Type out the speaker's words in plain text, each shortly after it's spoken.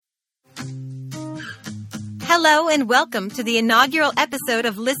Hello and welcome to the inaugural episode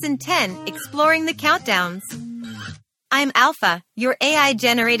of Listen 10, Exploring the Countdowns. I'm Alpha, your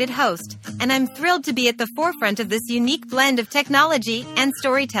AI-generated host, and I'm thrilled to be at the forefront of this unique blend of technology and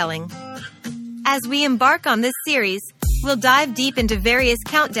storytelling. As we embark on this series, we'll dive deep into various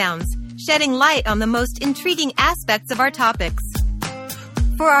countdowns, shedding light on the most intriguing aspects of our topics.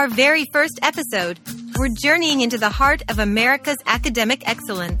 For our very first episode, we're journeying into the heart of America's academic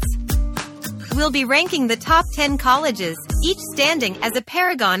excellence. We'll be ranking the top 10 colleges, each standing as a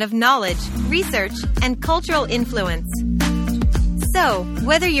paragon of knowledge, research, and cultural influence. So,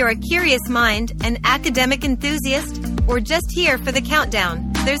 whether you're a curious mind, an academic enthusiast, or just here for the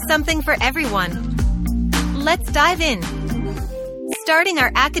countdown, there's something for everyone. Let's dive in. Starting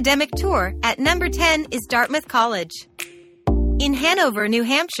our academic tour at number 10 is Dartmouth College. In Hanover, New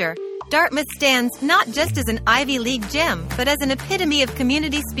Hampshire, Dartmouth stands not just as an Ivy League gem, but as an epitome of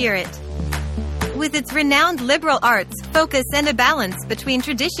community spirit. With its renowned liberal arts, focus, and a balance between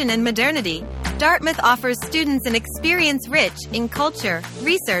tradition and modernity, Dartmouth offers students an experience rich in culture,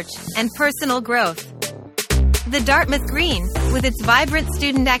 research, and personal growth. The Dartmouth Green, with its vibrant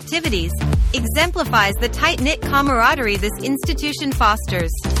student activities, exemplifies the tight-knit camaraderie this institution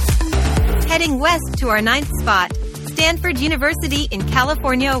fosters. Heading west to our ninth spot, Stanford University in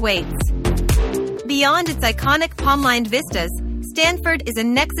California awaits. Beyond its iconic palm-lined vistas, Stanford is a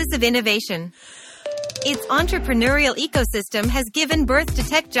nexus of innovation. Its entrepreneurial ecosystem has given birth to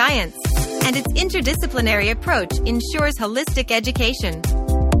tech giants, and its interdisciplinary approach ensures holistic education.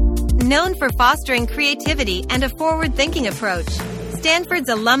 Known for fostering creativity and a forward-thinking approach, Stanford's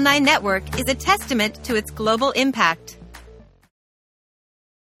alumni network is a testament to its global impact.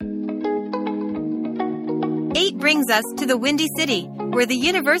 8 brings us to the Windy City, where the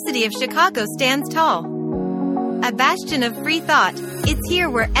University of Chicago stands tall. A bastion of free thought, it's here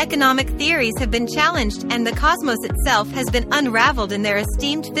where economic theories have been challenged and the cosmos itself has been unraveled in their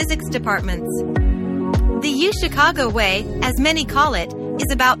esteemed physics departments. The U Chicago Way, as many call it,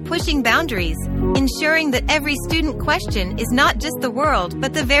 is about pushing boundaries, ensuring that every student question is not just the world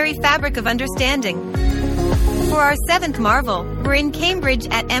but the very fabric of understanding. For our 7th marvel, we're in Cambridge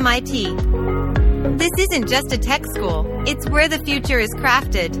at MIT. This isn't just a tech school, it's where the future is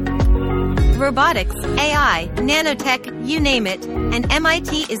crafted. Robotics, AI, nanotech, you name it, and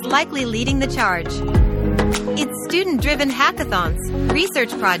MIT is likely leading the charge. Its student-driven hackathons,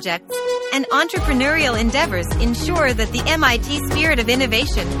 research projects, and entrepreneurial endeavors ensure that the MIT spirit of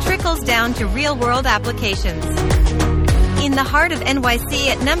innovation trickles down to real-world applications. In the heart of NYC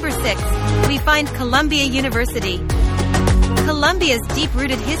at number 6, we find Columbia University. Columbia's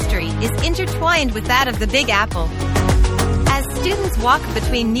deep-rooted history is intertwined with that of the Big Apple. As students walk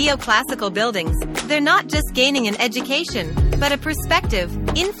between neoclassical buildings, they're not just gaining an education, but a perspective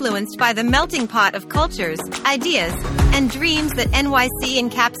influenced by the melting pot of cultures, ideas, and dreams that NYC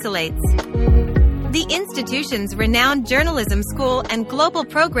encapsulates. The institution's renowned journalism school and global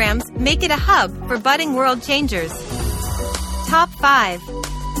programs make it a hub for budding world changers. Top 5.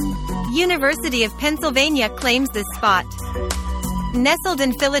 University of Pennsylvania claims this spot. Nestled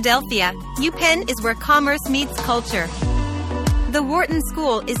in Philadelphia, UPenn is where commerce meets culture. The Wharton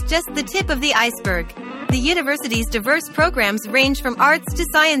School is just the tip of the iceberg. The university's diverse programs range from arts to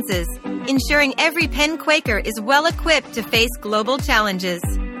sciences, ensuring every Penn Quaker is well-equipped to face global challenges.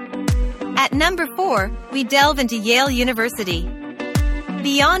 At number 4, we delve into Yale University.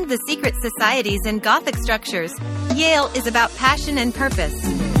 Beyond the secret societies and Gothic structures, Yale is about passion and purpose.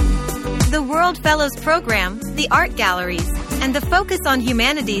 The World Fellows Program, the art galleries, and the focus on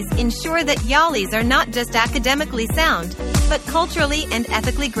humanities ensure that Yalis are not just academically sound, but culturally and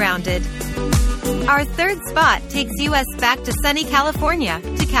ethically grounded. Our 3rd spot takes us back to sunny California,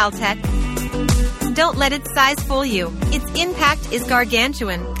 to Caltech. Don't let its size fool you, its impact is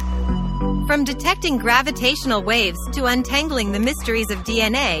gargantuan. From detecting gravitational waves to untangling the mysteries of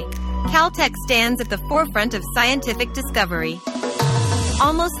DNA, Caltech stands at the forefront of scientific discovery.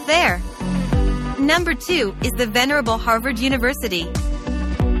 Almost there. Number 2 is the venerable Harvard University.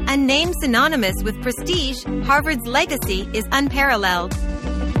 A name synonymous with prestige, Harvard's legacy is unparalleled.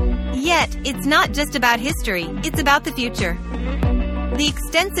 Yet, it's not just about history, it's about the future. The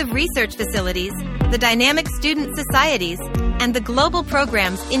extensive research facilities, the dynamic student societies, and the global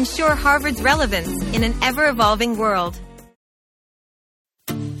programs ensure Harvard's relevance in an ever-evolving world.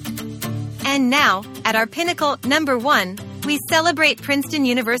 And now, at our pinnacle, number 1, we celebrate Princeton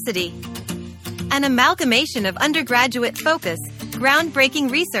University. An amalgamation of undergraduate focus, groundbreaking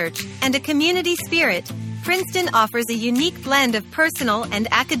research, and a community spirit, Princeton offers a unique blend of personal and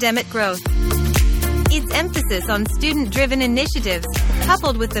academic growth. Its emphasis on student-driven initiatives,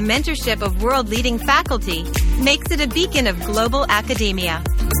 coupled with the mentorship of world-leading faculty, makes it a beacon of global academia.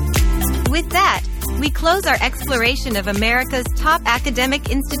 With that, we close our exploration of America's top academic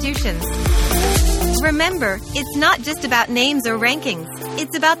institutions. Remember, it's not just about names or rankings,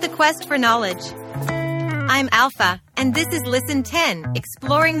 it's about the quest for knowledge. I'm Alpha, and this is Listen 10,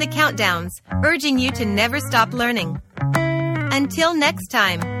 Exploring the Countdowns, urging you to never stop learning. Until next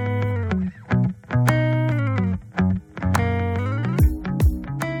time.